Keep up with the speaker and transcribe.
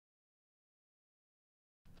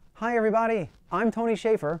Hi everybody, I'm Tony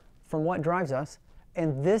Schaefer from What Drives Us,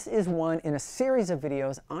 and this is one in a series of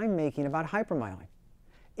videos I'm making about hypermiling.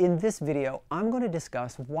 In this video, I'm going to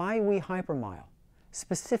discuss why we hypermile,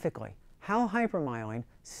 specifically how hypermiling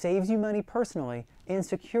saves you money personally and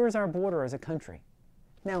secures our border as a country.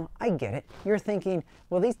 Now, I get it. You're thinking,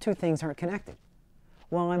 well, these two things aren't connected.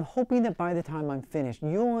 Well, I'm hoping that by the time I'm finished,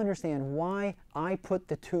 you'll understand why I put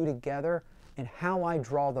the two together and how I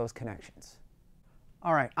draw those connections.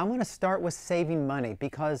 All right, I'm going to start with saving money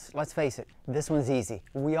because, let's face it, this one's easy.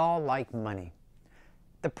 We all like money.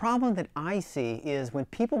 The problem that I see is when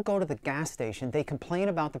people go to the gas station, they complain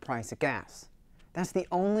about the price of gas. That's the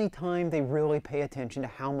only time they really pay attention to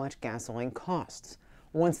how much gasoline costs.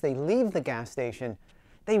 Once they leave the gas station,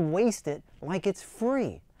 they waste it like it's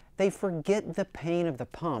free. They forget the pain of the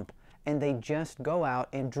pump and they just go out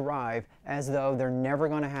and drive as though they're never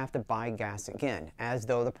going to have to buy gas again, as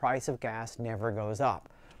though the price of gas never goes up.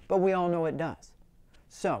 But we all know it does.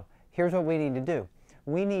 So here's what we need to do.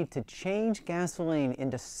 We need to change gasoline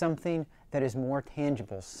into something that is more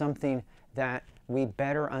tangible, something that we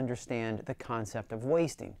better understand the concept of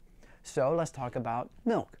wasting. So let's talk about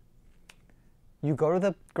milk. You go to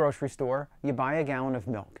the grocery store, you buy a gallon of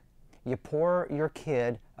milk. You pour your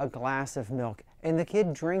kid a glass of milk, and the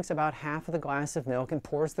kid drinks about half of the glass of milk and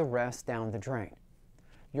pours the rest down the drain.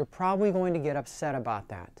 You're probably going to get upset about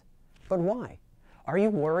that. But why? Are you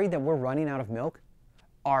worried that we're running out of milk?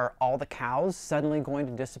 Are all the cows suddenly going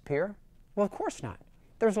to disappear? Well, of course not.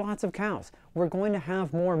 There's lots of cows. We're going to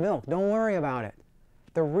have more milk. Don't worry about it.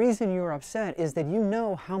 The reason you're upset is that you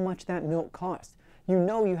know how much that milk costs. You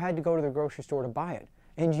know you had to go to the grocery store to buy it.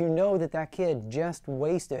 And you know that that kid just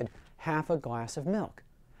wasted half a glass of milk.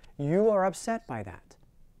 You are upset by that.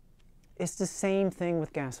 It's the same thing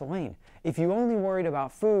with gasoline. If you only worried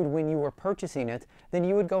about food when you were purchasing it, then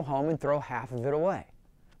you would go home and throw half of it away.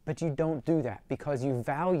 But you don't do that because you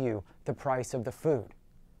value the price of the food.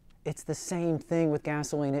 It's the same thing with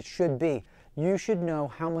gasoline. It should be. You should know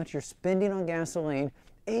how much you're spending on gasoline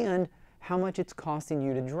and how much it's costing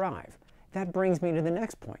you to drive. That brings me to the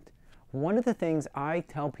next point. One of the things I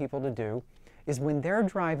tell people to do is when they're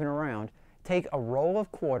driving around, take a roll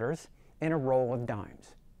of quarters and a roll of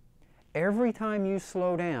dimes. Every time you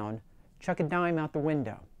slow down, chuck a dime out the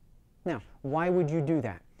window. Now, why would you do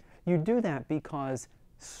that? You do that because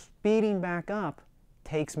speeding back up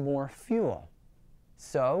takes more fuel.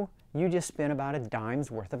 So you just spend about a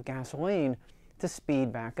dime's worth of gasoline to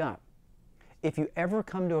speed back up. If you ever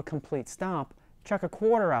come to a complete stop, chuck a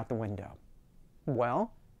quarter out the window.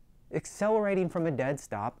 Well, accelerating from a dead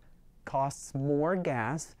stop costs more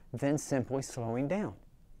gas than simply slowing down.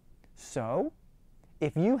 So,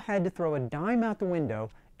 if you had to throw a dime out the window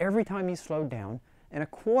every time you slowed down and a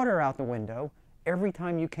quarter out the window every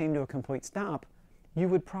time you came to a complete stop, you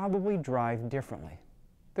would probably drive differently.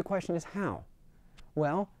 The question is how?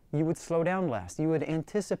 Well, you would slow down less, you would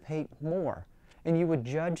anticipate more, and you would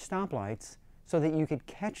judge stoplights so that you could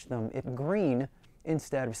catch them at green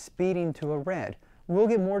instead of speeding to a red. We'll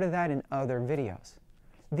get more to that in other videos.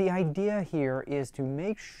 The idea here is to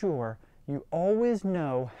make sure you always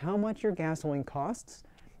know how much your gasoline costs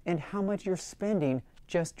and how much you're spending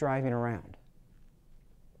just driving around.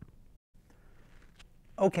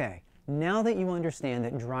 Okay, now that you understand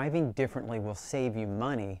that driving differently will save you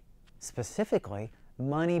money, specifically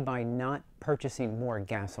money by not purchasing more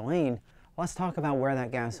gasoline, let's talk about where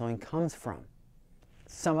that gasoline comes from.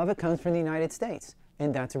 Some of it comes from the United States,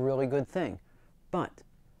 and that's a really good thing. But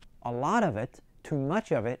a lot of it, too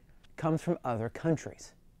much of it, comes from other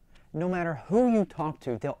countries. No matter who you talk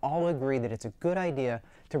to, they'll all agree that it's a good idea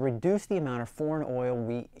to reduce the amount of foreign oil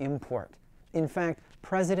we import. In fact,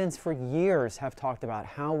 presidents for years have talked about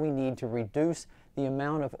how we need to reduce the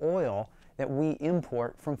amount of oil that we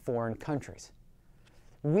import from foreign countries.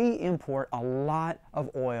 We import a lot of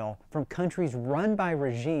oil from countries run by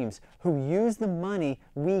regimes who use the money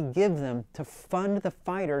we give them to fund the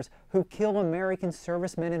fighters who kill American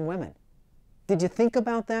servicemen and women. Did you think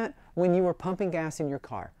about that when you were pumping gas in your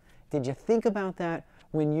car? Did you think about that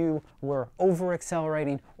when you were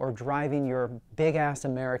over-accelerating or driving your big-ass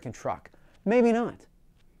American truck? Maybe not.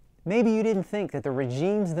 Maybe you didn't think that the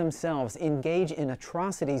regimes themselves engage in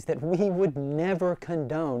atrocities that we would never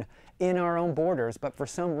condone in our own borders, but for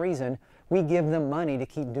some reason we give them money to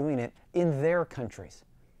keep doing it in their countries.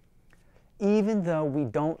 Even though we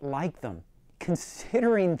don't like them,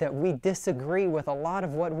 considering that we disagree with a lot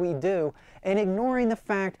of what we do, and ignoring the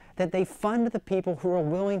fact that they fund the people who are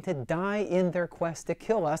willing to die in their quest to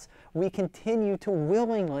kill us, we continue to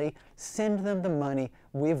willingly send them the money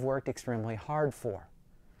we've worked extremely hard for.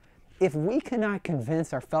 If we cannot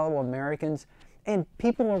convince our fellow Americans and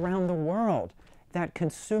people around the world that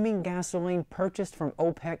consuming gasoline purchased from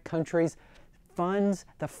OPEC countries funds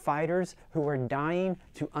the fighters who are dying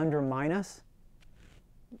to undermine us?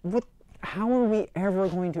 How are we ever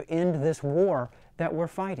going to end this war that we're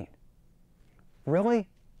fighting? Really?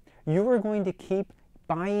 You are going to keep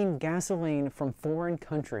buying gasoline from foreign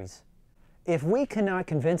countries? If we cannot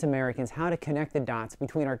convince Americans how to connect the dots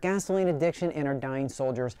between our gasoline addiction and our dying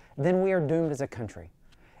soldiers, then we are doomed as a country.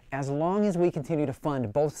 As long as we continue to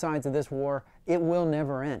fund both sides of this war, it will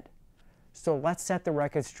never end. So let's set the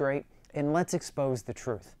record straight and let's expose the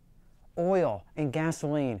truth. Oil and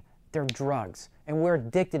gasoline, they're drugs, and we're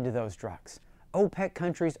addicted to those drugs. OPEC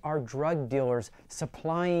countries are drug dealers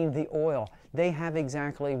supplying the oil. They have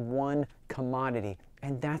exactly one commodity,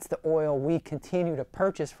 and that's the oil we continue to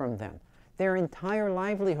purchase from them. Their entire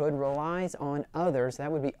livelihood relies on others,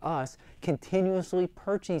 that would be us, continuously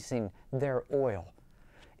purchasing their oil.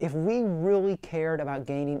 If we really cared about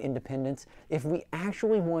gaining independence, if we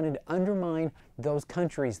actually wanted to undermine those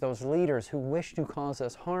countries, those leaders who wish to cause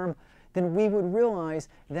us harm, then we would realize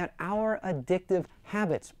that our addictive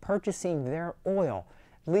habits purchasing their oil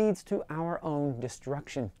leads to our own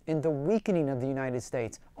destruction and the weakening of the United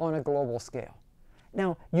States on a global scale.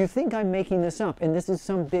 Now, you think I'm making this up and this is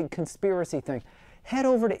some big conspiracy thing. Head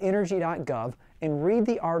over to energy.gov and read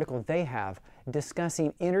the article they have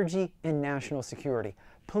discussing energy and national security.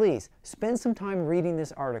 Please spend some time reading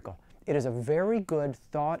this article. It is a very good,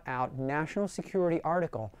 thought-out national security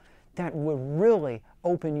article that will really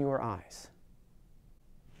open your eyes.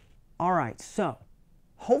 All right, so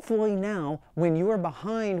hopefully now when you are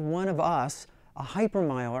behind one of us, a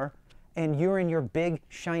Hypermiler, and you're in your big,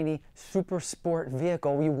 shiny, super sport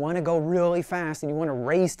vehicle, you want to go really fast and you want to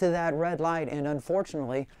race to that red light, and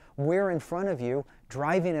unfortunately, we're in front of you,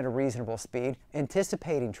 driving at a reasonable speed,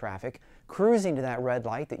 anticipating traffic, cruising to that red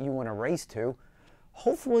light that you want to race to.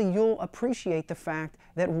 Hopefully you'll appreciate the fact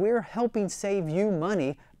that we're helping save you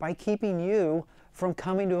money by keeping you from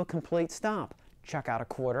coming to a complete stop. Chuck out a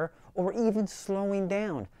quarter, or even slowing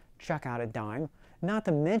down. Chuck out a dime. Not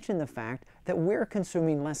to mention the fact that we're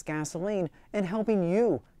consuming less gasoline and helping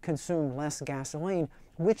you consume less gasoline,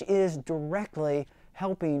 which is directly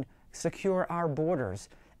helping secure our borders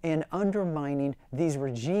and undermining these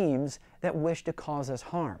regimes that wish to cause us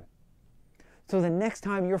harm. So the next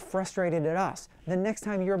time you're frustrated at us, the next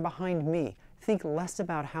time you're behind me, think less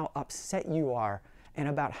about how upset you are and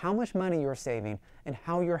about how much money you're saving and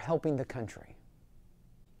how you're helping the country.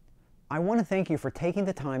 I want to thank you for taking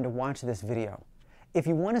the time to watch this video. If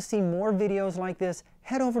you want to see more videos like this,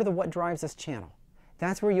 head over to the What Drives Us channel.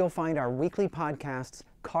 That's where you'll find our weekly podcasts,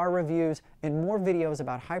 car reviews, and more videos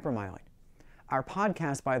about hypermiling. Our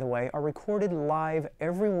podcasts, by the way, are recorded live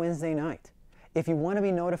every Wednesday night. If you want to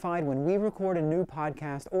be notified when we record a new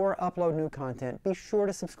podcast or upload new content, be sure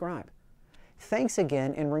to subscribe. Thanks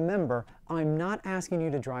again, and remember, I'm not asking you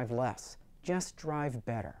to drive less, just drive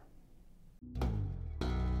better.